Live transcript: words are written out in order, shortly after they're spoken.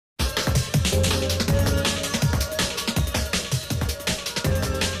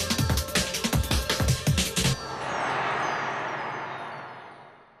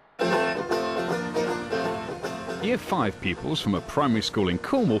5 pupils from a primary school in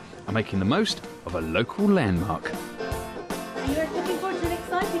Cornwall are making the most of a local landmark. Are you looking forward to an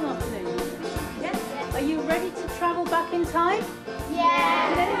exciting afternoon? Yes? Are you ready to travel back in time?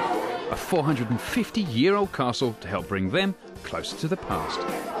 Yeah! A 450-year-old castle to help bring them closer to the past.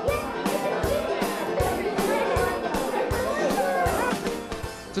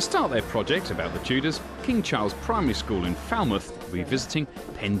 To start their project about the Tudors, King Charles Primary School in Falmouth will be visiting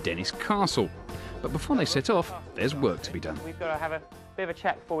Pendennis Castle. But before they set off, there's work to be done. We've got to have a bit of a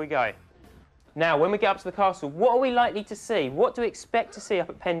chat before we go. Now, when we get up to the castle, what are we likely to see? What do we expect to see up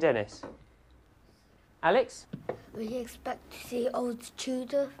at Pendennis? Alex? We expect to see old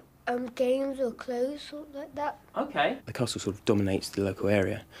Tudor games or clothes, something like that. OK. The castle sort of dominates the local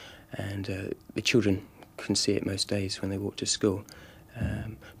area, and the children can see it most days when they walk to school.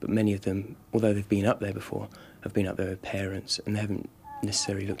 But many of them, although they've been up there before, have been up there with parents, and they haven't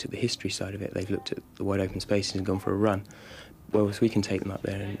necessarily looked at the history side of it. They've looked at the wide open spaces and gone for a run. Whereas we can take them up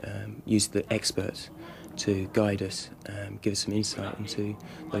there and use the experts to guide us, give us some insight into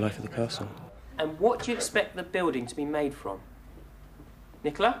the life of the castle. And what do you expect the building to be made from?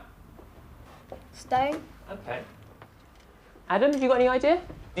 Nicola? Stone. OK. Adam, have you got any idea?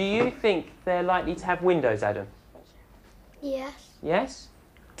 Do you think they're likely to have windows, Adam? Yes. Yes?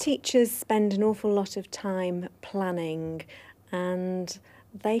 Teachers spend an awful lot of time planning, and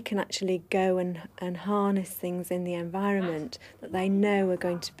they can actually go and harness things in the environment that they know are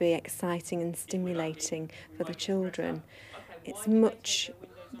going to be exciting and stimulating for the children. It's much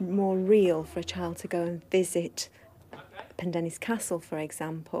more real for a child to go and visit Pendennis Castle, for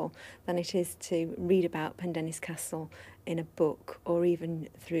example, than it is to read about Pendennis Castle in a book or even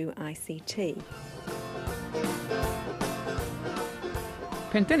through ICT.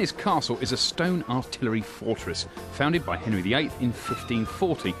 Pendennis Castle is a stone artillery fortress founded by Henry VIII in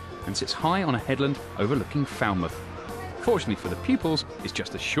 1540 and sits high on a headland overlooking Falmouth. Fortunately for the pupils, it's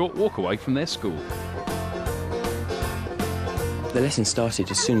just a short walk away from their school. The lesson started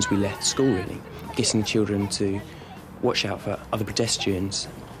as soon as we left school, really. Getting the children to watch out for other pedestrians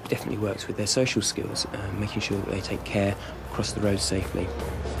definitely works with their social skills, making sure that they take care, cross the road safely.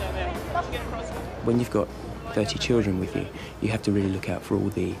 When you've got 30 children with you, you have to really look out for all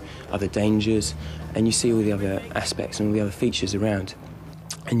the other dangers, and you see all the other aspects and all the other features around,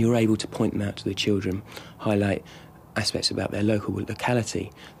 and you're able to point them out to the children, highlight aspects about their local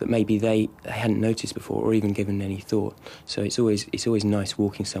locality that maybe they hadn't noticed before or even given any thought. So it's always nice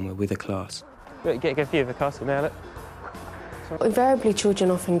walking somewhere with a class. Get a view of the castle now, look. Invariably,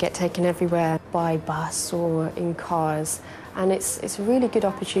 children often get taken everywhere by bus or in cars, and it's a really good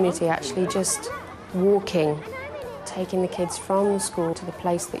opportunity actually just walking, taking the kids from the school to the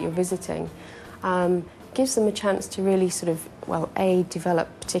place that you're visiting, gives them a chance to really sort of, well, develop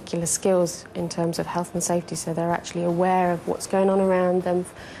particular skills in terms of health and safety, so they're actually aware of what's going on around them.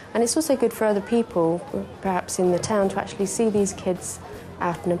 And it's also good for other people, perhaps in the town, to actually see these kids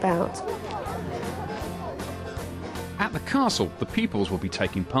out and about. At the castle, the pupils will be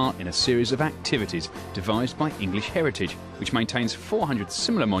taking part in a series of activities devised by English Heritage, which maintains 400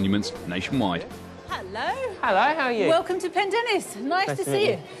 similar monuments nationwide. Hello. Hello, how are you? Welcome to Pendennis. Nice to see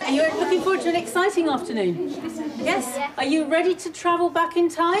you. Are you looking forward to an exciting afternoon? Yes? Yeah. Are you ready to travel back in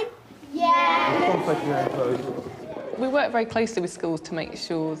time? Yeah. We work very closely with schools to make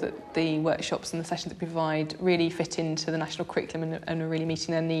sure that the workshops and the sessions that we provide really fit into the national curriculum and are really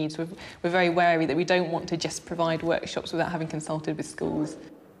meeting their needs. We're very wary that we don't want to just provide workshops without having consulted with schools.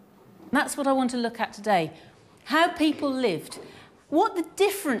 That's what I want to look at today. How people lived. What the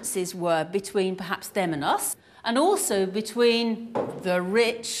differences were between perhaps them and us, and also between the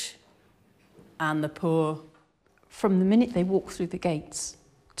rich and the poor. From the minute they walk through the gates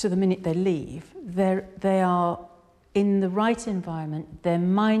to the minute they leave, they are in the right environment. Their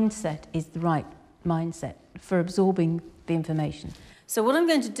mindset is the right mindset for absorbing the information. So what I'm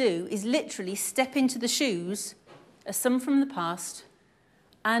going to do is literally step into the shoes of some from the past,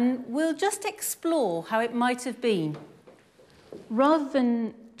 and we'll just explore how it might have been. Rather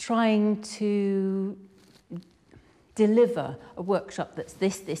than trying to deliver a workshop that's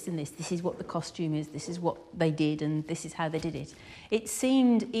this and this is what the costume is, this is what they did and this is how they did it, it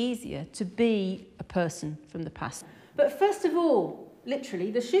seemed easier to be a person from the past. But first of all,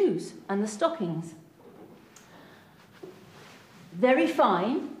 literally, the shoes and the stockings. Very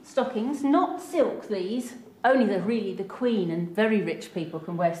fine stockings, not silk these. Only the Queen and very rich people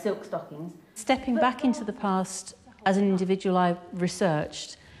can wear silk stockings. Stepping back into the past as an individual I've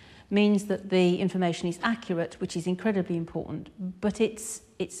researched means that the information is accurate, which is incredibly important, but it's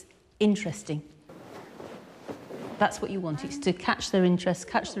interesting. That's what you want. It's to catch their interest,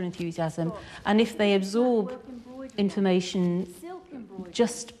 catch their enthusiasm, and if they absorb information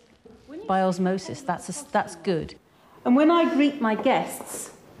just by osmosis. That's good. And when I greet my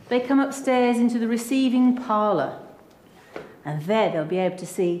guests, they come upstairs into the receiving parlour. And there they'll be able to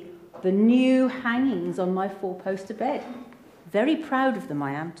see the new hangings on my four-poster bed. Very proud of them,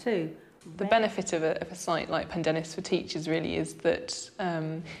 I am too. The benefit of a site like Pendennis for teachers really is that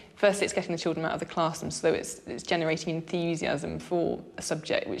firstly it's getting the children out of the classroom, so it's generating enthusiasm for a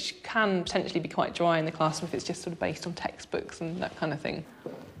subject which can potentially be quite dry in the classroom if it's just sort of based on textbooks and that kind of thing.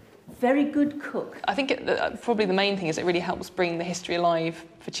 Very good cook. I think probably the main thing is it really helps bring the history alive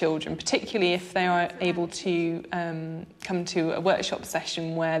for children, particularly if they are able to come to a workshop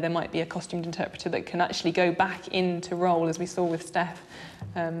session where there might be a costumed interpreter that can actually go back into role, as we saw with Steph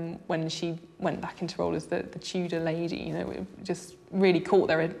when she went back into role as the Tudor lady. You know, it just really caught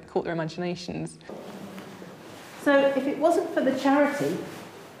their imaginations. So if it wasn't for the charity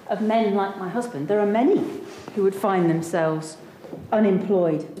of men like my husband, there are many who would find themselves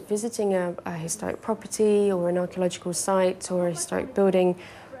unemployed. Visiting a historic property or an archaeological site or a historic building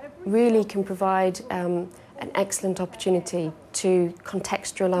really can provide an excellent opportunity to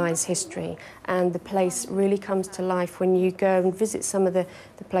contextualise history, and the place really comes to life when you go and visit some of the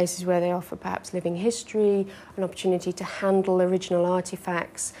places where they offer perhaps living history, an opportunity to handle original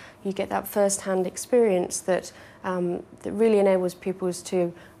artefacts. You get that first-hand experience that really enables pupils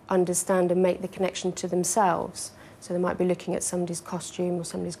to understand and make the connection to themselves. So they might be looking at somebody's costume or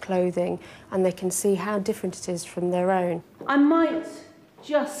somebody's clothing, and they can see how different it is from their own. I might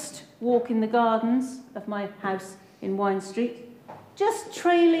just walk in the gardens of my house in Wine Street, just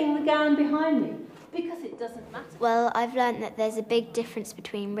trailing the gown behind me, because it doesn't matter. Well, I've learnt that there's a big difference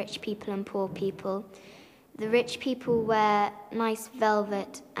between rich people and poor people. The rich people wear nice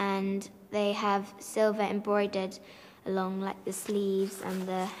velvet and they have silver embroidered along like the sleeves and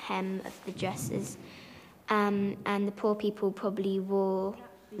the hem of the dresses. And the poor people probably wore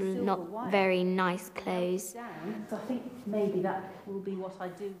not very nice clothes. So I think maybe that will be what I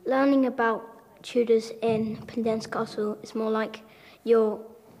do. Learning about Tudors in Pendennis Castle is more like you're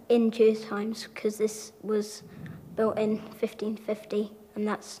in Tudor times, because this was built in 1550 and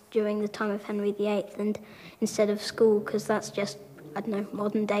that's during the time of Henry VIII, and instead of school, because that's just, I don't know,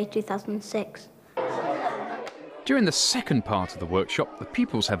 modern day 2006. During the second part of the workshop, the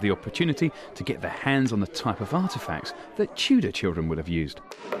pupils have the opportunity to get their hands on the type of artefacts that Tudor children would have used.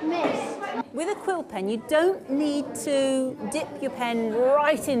 Miss, with a quill pen, you don't need to dip your pen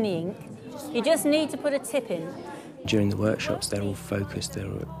right in the ink. You just need to put a tip in. During the workshops, they're all focused, they're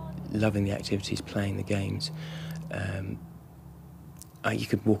loving the activities, playing the games. You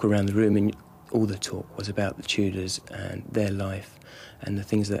could walk around the room and all the talk was about the Tudors and their life and the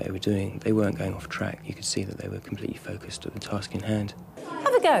things that they were doing. They weren't going off track. You could see that they were completely focused on the task in hand.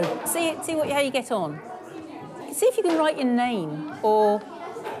 Have a go. See how you get on. See if you can write your name, or,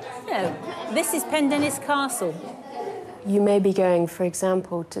 you know, this is Pendennis Castle. You may be going, for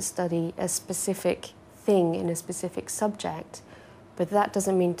example, to study a specific thing in a specific subject, but that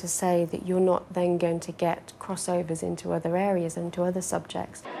doesn't mean to say that you're not then going to get crossovers into other areas and into other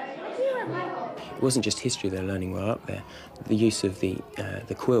subjects. It wasn't just history they were learning while up there. The use of the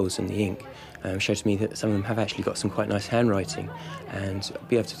quills and the ink showed to me that some of them have actually got some quite nice handwriting, and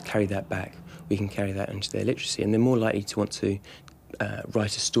be able to carry that back, we can carry that into their literacy, and they're more likely to want to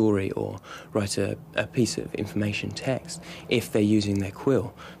write a story or write a piece of information text if they're using their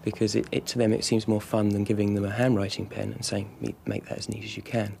quill, because to them it seems more fun than giving them a handwriting pen and saying, make that as neat as you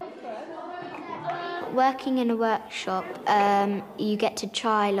can. Working in a workshop, you get to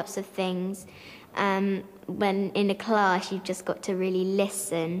try lots of things. When in a class, you've just got to really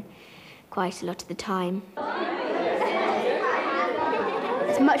listen quite a lot of the time.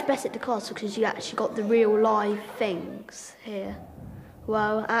 It's much better at the castle because you actually got the real live things here.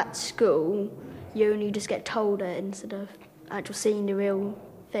 Well, at school, you only just get told it instead of actually seeing the real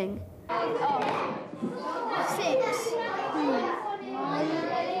thing. 6. 1,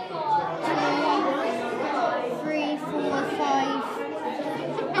 2, 3, 4, 5.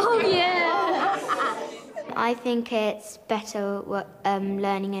 Oh, yeah! I think it's better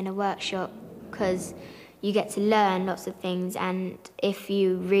learning in a workshop because you get to learn lots of things, and if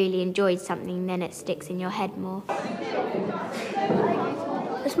you really enjoyed something, then it sticks in your head more.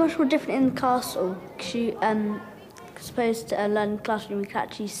 It's much more different in the castle because you, supposed to learn in the classroom, you can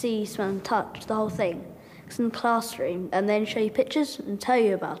actually see, smell and touch the whole thing. Because in the classroom, and then show you pictures and tell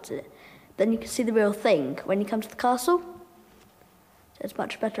you about it. Then you can see the real thing when you come to the castle. It's a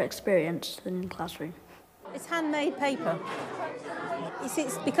much better experience than in the classroom. It's handmade paper.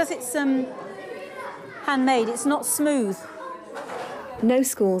 It's because it's handmade, it's not smooth. No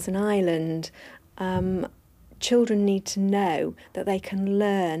schools in Ireland children need to know that they can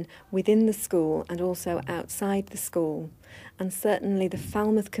learn within the school and also outside the school. And certainly the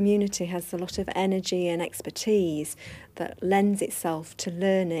Falmouth community has a lot of energy and expertise that lends itself to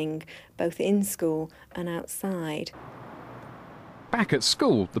learning both in school and outside. Back at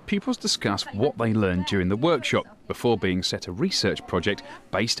school, the pupils discuss what they learned during the workshop before being set a research project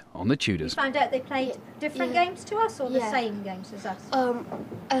based on the Tudors. You found out they played different games to us or the same games as us?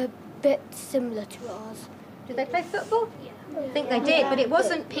 A bit similar to ours. Did they play football? Yeah. I think they did, but it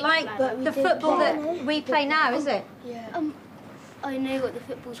wasn't like the football that we play now, is it? Yeah. I know what the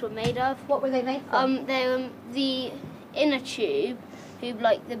footballs were made of. What were they made from? They were the inner tube,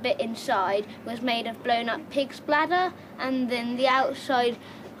 like the bit inside, was made of blown up pig's bladder, and then the outside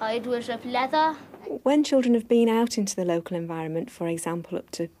was of leather. When children have been out into the local environment, for example up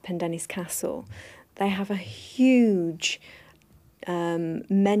to Pendennis Castle, they have a huge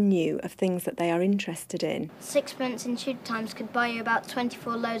menu of things that they are interested in. 6pence in Tudor times could buy you about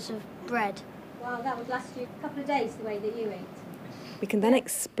 24 loaves of bread. Wow, that would last you a couple of days the way that you ate. We can then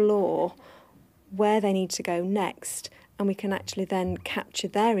explore where they need to go next, and we can actually then capture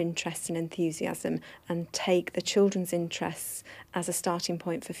their interest and enthusiasm and take the children's interests as a starting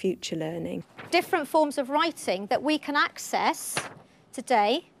point for future learning. Different forms of writing that we can access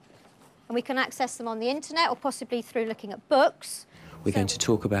today, and we can access them on the internet or possibly through looking at books. We're going to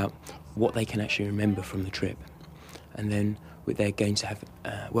talk about what they can actually remember from the trip, and then they're going to have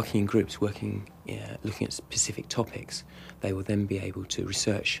working in groups, looking at specific topics. They will then be able to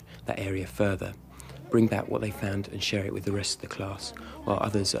research that area further, bring back what they found and share it with the rest of the class, while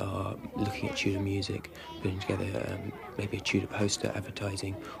others are looking at Tudor music, putting together maybe a Tudor poster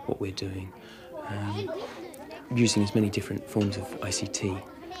advertising what we're doing, using as many different forms of ICT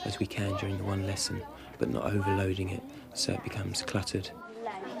as we can during the one lesson, but not overloading it so it becomes cluttered.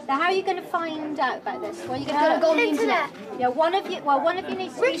 Now, how are you going to find out about this? Well, you're going to go on the internet. Yeah, one of you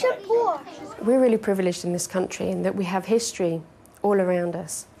needs to. Rich and poor. We're really privileged in this country in that we have history all around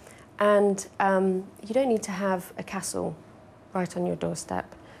us. And you don't need to have a castle right on your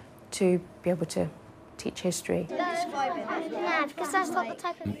doorstep to be able to teach history. Yeah, because that's not the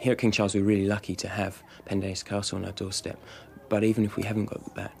type of... Here at King Charles, we're really lucky to have Pendennis Castle on our doorstep. But even if we haven't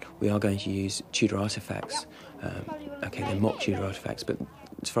got that, we are going to use Tudor artefacts. Okay, they're mock Tudor artefacts, but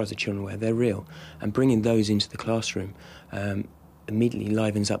as far as the children are aware, they're real. And bringing those into the classroom immediately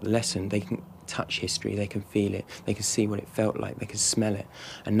livens up the lesson. They can touch history, they can feel it, they can see what it felt like, they can smell it,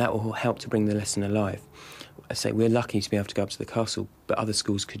 and that will help to bring the lesson alive. I say we're lucky to be able to go up to the castle, but other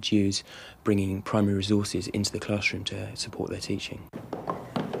schools could use bringing primary resources into the classroom to support their teaching.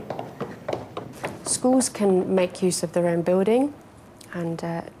 Schools can make use of their own building and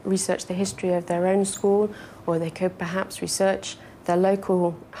research the history of their own school, or they could perhaps research their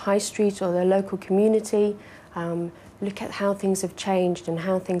local high street or their local community, look at how things have changed and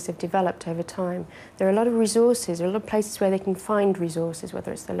how things have developed over time. There are a lot of resources, there are a lot of places where they can find resources,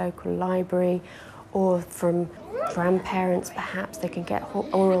 whether it's the local library or from grandparents perhaps, they can get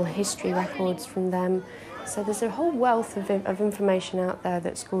oral history records from them. So there's a whole wealth of information out there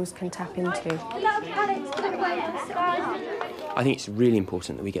that schools can tap into. I think it's really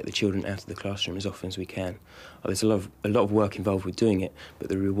important that we get the children out of the classroom as often as we can. There's a lot of work involved with doing it, but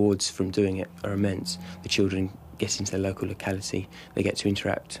the rewards from doing it are immense. The children get into their local locality, they get to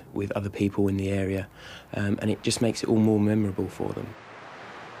interact with other people in the area, and it just makes it all more memorable for them.